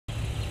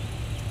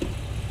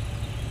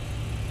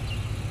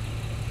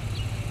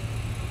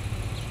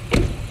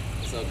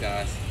What's up,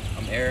 guys?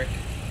 I'm Eric.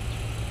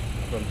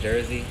 I'm from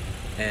Jersey,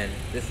 and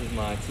this is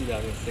my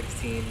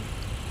 2016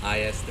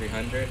 IS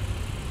 300,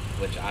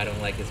 which I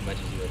don't like as much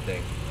as you would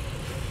think.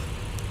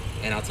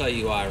 And I'll tell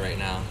you why right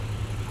now.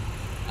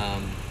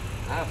 I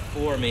have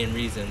four main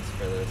reasons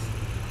for this.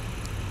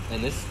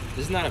 And this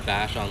is not a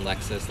bash on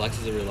Lexus.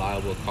 Lexus is a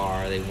reliable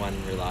car. They won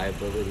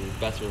reliability,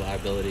 best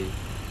reliability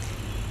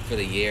for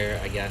the year,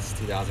 I guess,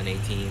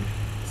 2018.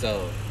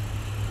 So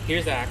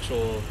here's the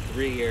actual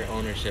 3-year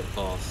ownership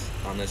cost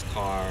on this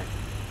car,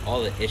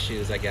 all the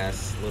issues, I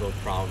guess, little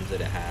problems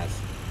that it has.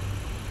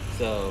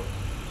 So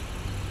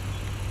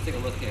let's take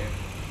a look here.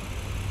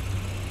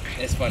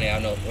 It's funny,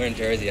 I know we're in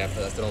Jersey, I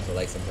still don't put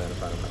lights in front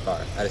of my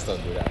car. I just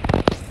don't do that.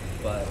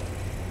 But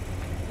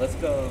let's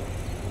go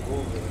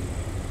over.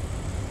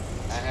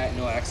 I had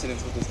no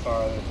accidents with this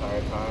car the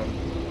entire time.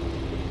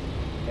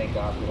 Thank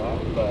God for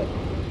that.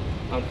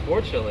 But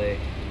unfortunately,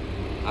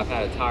 I've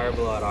had a tire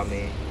blowout on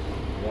me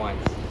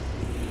once.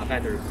 I've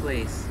had to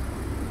replace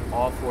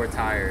all 4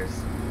 tires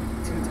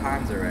 2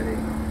 times already,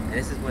 and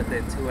this is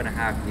within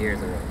 2.5 years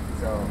already.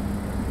 So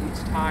each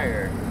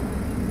tire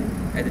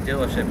at the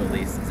dealership, at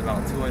least, is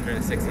about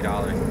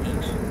 $260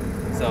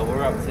 each. So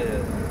we're up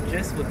to,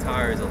 just with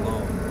tires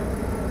alone,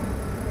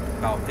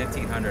 about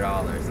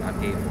 $1,500 I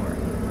paid for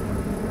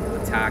it,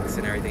 with tax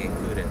and everything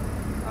included.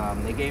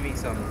 They gave me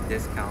some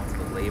discounts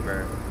with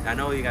labor. I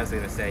know you guys are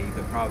gonna say you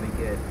could probably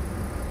get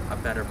a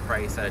better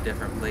price at a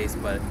different place,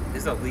 but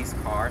this is a leased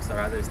car, so I'd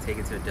rather just take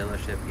it to a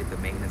dealership, get the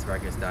maintenance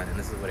records done, and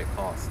this is what it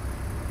costs.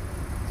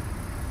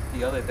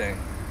 The other thing,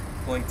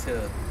 going to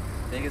the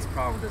biggest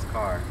problem with this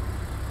car,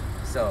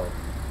 so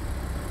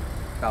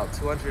about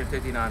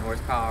 259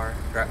 horsepower,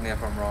 correct me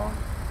if I'm wrong.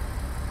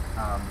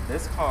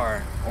 This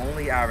car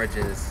only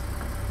averages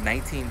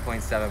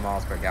 19.7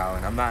 miles per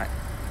gallon. I'm not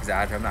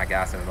exaggerating, I'm not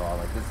gassing at all.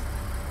 Like, this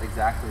is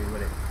exactly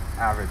what it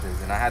averages.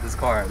 And I had this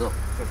car, look,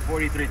 for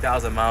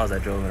 43,000 miles I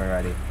drove it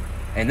already.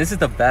 And this is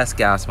the best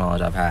gas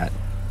mileage I've had.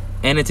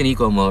 And it's in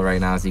eco mode right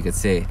now, as you can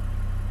see.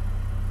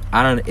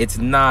 It's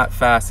not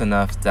fast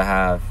enough to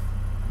have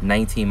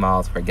 19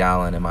 miles per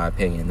gallon, in my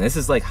opinion. This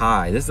is like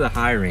high. This is a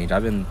high range.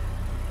 I've been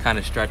kind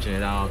of stretching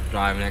it out,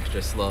 driving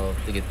extra slow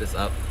to get this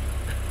up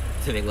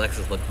to make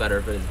Lexus look better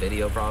for this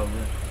video,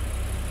 probably.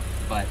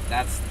 But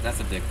that's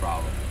a big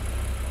problem.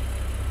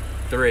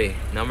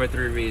 Number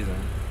 3 reason.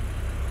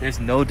 There's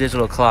no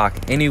digital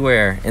clock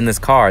anywhere in this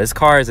car. This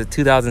car is a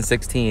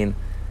 2016,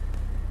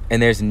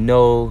 and there's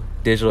no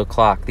digital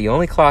clock. The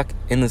only clock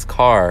in this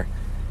car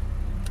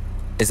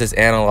is this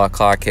analog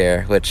clock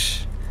here,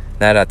 which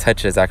now that I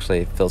touch it,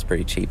 actually feels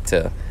pretty cheap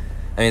too.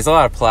 I mean, it's a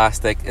lot of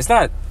plastic. It's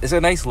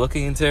a nice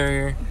looking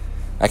interior.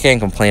 I can't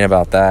complain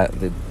about that.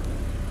 It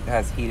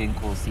has heating,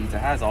 cool seats. It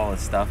has all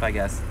this stuff, I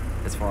guess,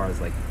 as far as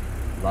like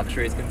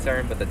luxury is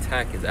concerned, but the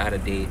tech is out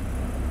of date,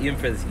 even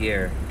for this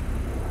year.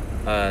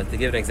 To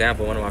give an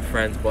example, one of my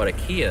friends bought a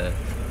Kia.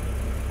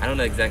 I don't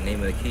know the exact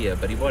name of the Kia,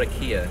 but he bought a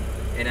Kia,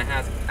 and it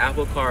has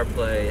Apple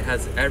CarPlay. It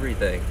has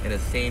everything in the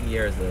same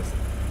year as this.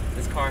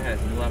 This car has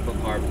no Apple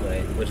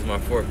CarPlay, which is my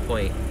 4th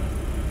point.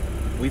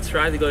 We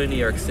tried to go to New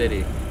York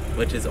City,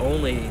 which is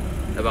only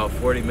about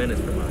 40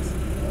 minutes from us,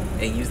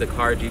 and use the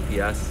car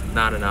GPS.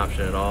 Not an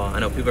option at all. I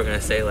know people are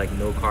gonna say like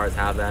no cars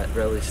have that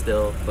really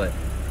still, but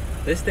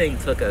this thing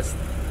took us,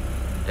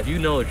 if you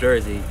know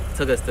Jersey,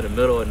 took us to the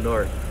middle of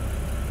Newark.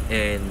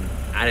 And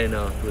I didn't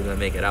know if we were gonna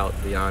make it out,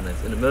 to be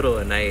honest. In the middle of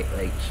the night,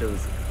 like, shit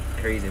was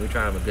crazy. We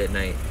tried to have a good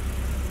night.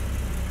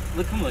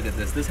 Come look at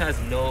this. This has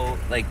no,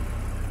 like,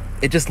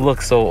 it just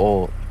looks so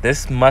old.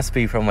 This must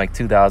be from like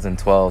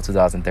 2012,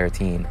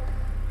 2013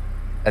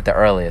 at the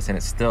earliest, and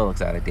it still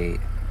looks out of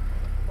date.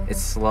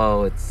 It's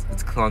slow, it's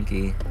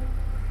clunky,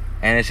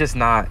 and it's just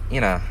not,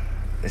 you know,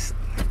 it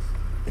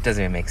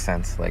doesn't even make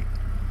sense. Like,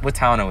 what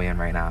town are we in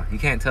right now? You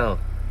can't tell.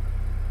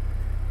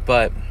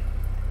 But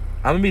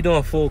I'm gonna be doing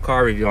a full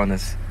car review on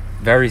this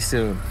very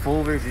soon.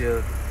 Full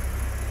review,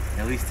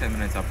 at least 10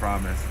 minutes, I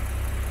promise.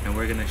 And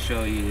we're gonna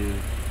show you,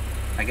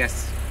 I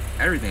guess,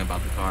 everything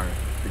about the car,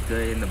 the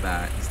good and the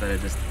bad, instead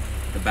of just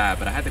the bad.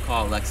 But I had to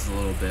call Lexus a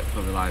little bit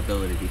for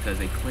reliability because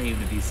they claim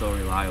to be so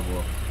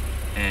reliable.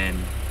 And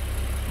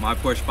my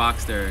Porsche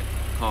Boxster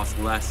costs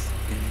less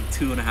in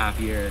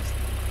 2.5 years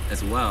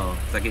as well,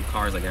 because I get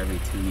cars like every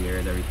 2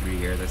 years, every 3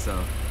 years or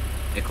so.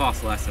 It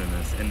costs less than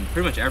this, and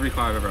pretty much every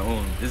car I've ever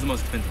owned, this is the most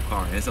expensive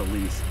car, and it's a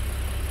lease,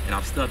 and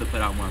I've still have to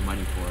put out more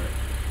money for it.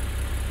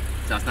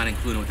 So that's not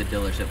including what the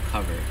dealership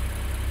covered.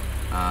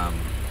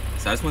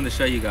 So I just wanted to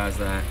show you guys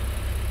that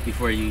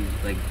before you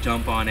like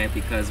jump on it,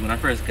 because when I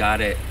first got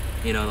it,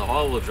 you know, the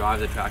all-wheel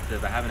drive is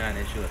attractive. I haven't had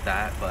an issue with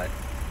that, but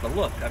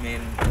look, I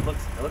mean, it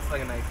looks like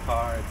a nice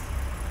car.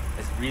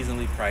 It's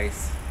reasonably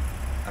priced.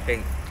 I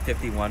think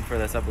 $51 for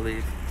this, I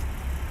believe,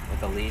 with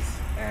the lease.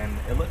 And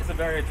it's a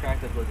very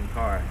attractive looking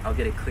car. I'll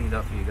get it cleaned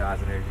up for you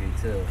guys in a review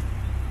too.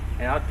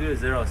 And I'll do a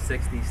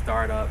 0-60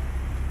 startup.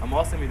 I'm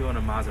also gonna be doing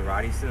a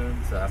Maserati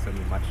soon, so that's gonna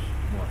be much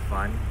more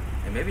fun.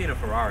 And maybe in a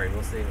Ferrari,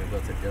 we'll see when we go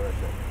to the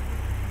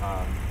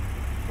dealership.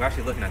 We're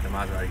actually looking at the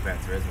Maserati Gran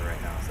Turismo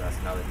right now, so that's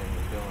another thing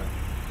we're doing.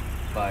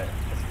 But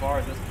as far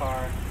as this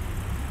car,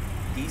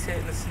 decent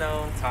in the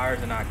snow.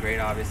 Tires are not great,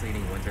 obviously. You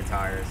need winter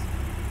tires.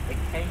 It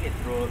can get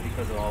through it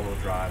because of all-wheel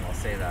drive. I'll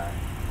say that.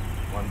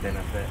 One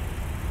benefit.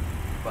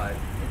 But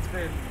it's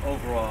been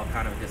overall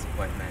kind of a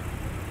disappointment.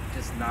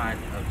 Just not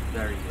a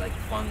very like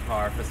fun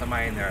car for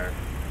somebody in their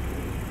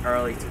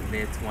early to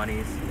mid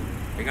 20s.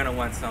 You're gonna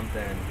want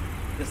something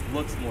just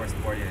looks more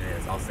sporty than it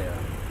is. I'll say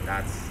that.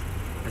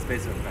 That's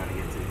basically what I'm trying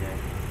to get to here.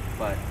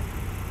 But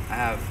I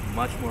have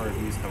much more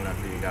reviews coming up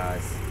for you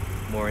guys.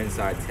 More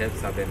inside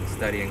tips. I've been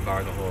studying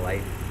cars my whole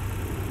life,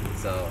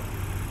 so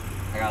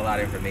I got a lot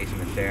of information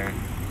to share.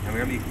 And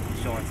we're gonna be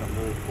showing some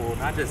really cool,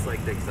 not just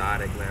like the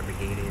exotic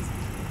Lamborghinis,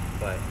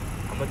 but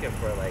I'm looking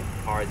for like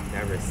cars you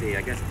never see.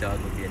 I guess Doug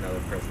would be another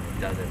person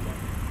who does it, but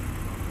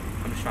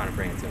I'm just trying to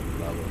bring it to a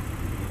new level.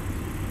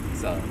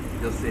 So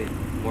you'll see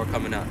more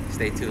coming up.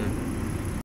 Stay tuned.